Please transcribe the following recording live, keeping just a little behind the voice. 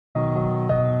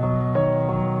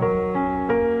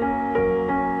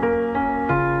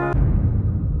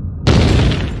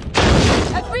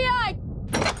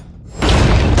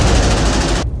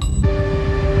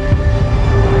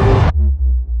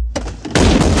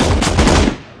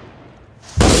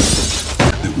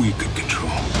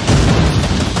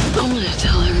I'm gonna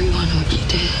tell everyone what you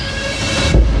did.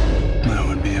 That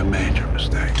would be a major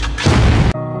mistake.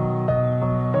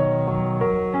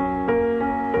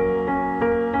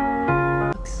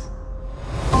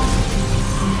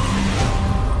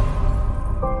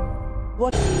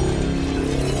 What?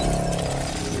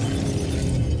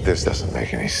 This doesn't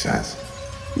make any sense.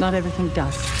 Not everything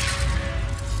does.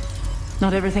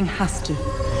 Not everything has to.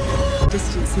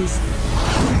 Distances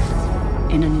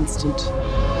in an instant.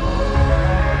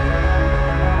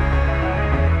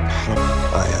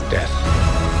 I am death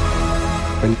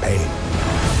and pain.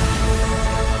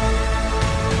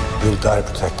 You'll die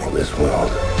protecting this world.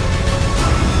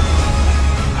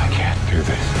 I can't do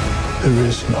this. There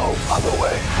is no other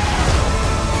way.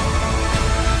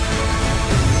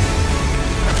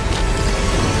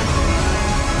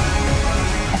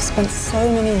 I've spent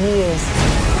so many years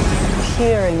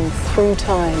peering through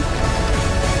time,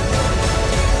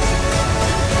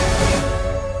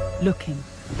 looking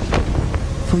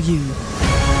for you.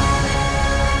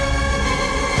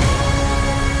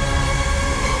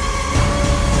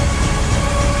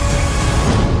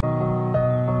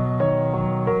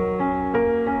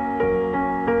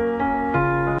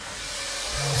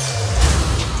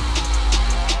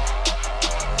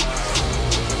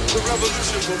 The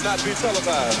revolution will not be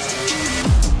televised.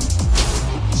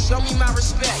 Show me my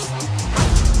respect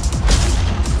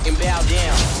and bow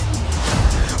down.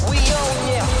 We own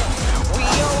ya. We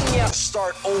own ya.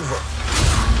 Start over.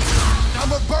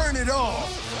 I'ma burn it all.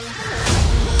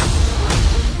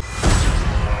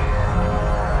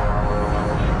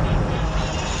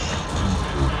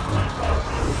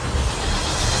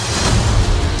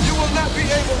 You will not be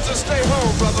able to stay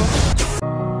home, brother.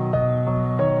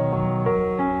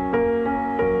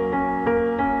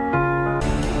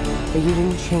 But you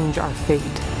didn't change our fate.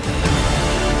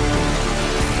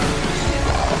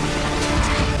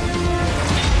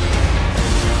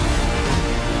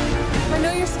 I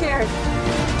know you're scared,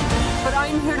 but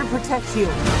I'm here to protect you.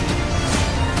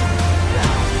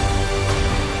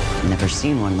 Never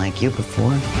seen one like you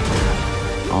before.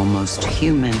 Almost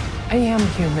human. I am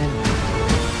human,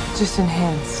 just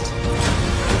enhanced.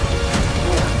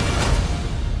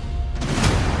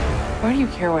 Why do you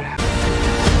care what happens?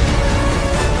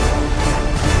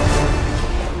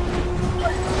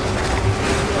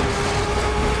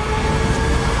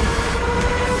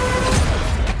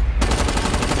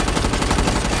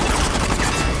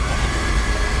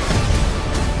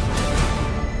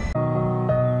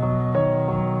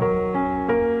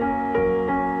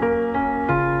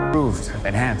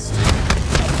 Enhanced.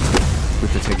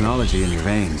 With the technology in your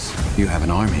veins, you have an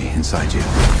army inside you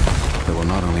that will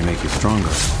not only make you stronger,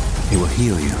 it will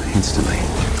heal you instantly.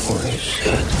 Holy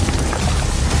shit.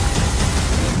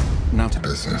 Now to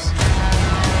Business.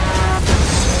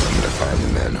 I'm gonna find the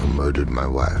man who murdered my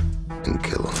wife and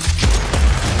kill him.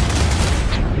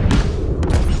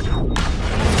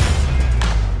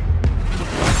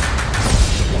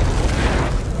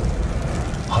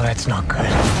 Oh, that's not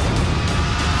good.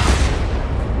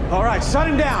 All right, shut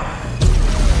him down.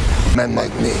 Men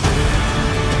like me.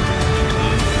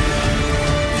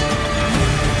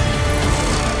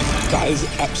 That is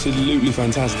absolutely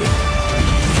fantastic.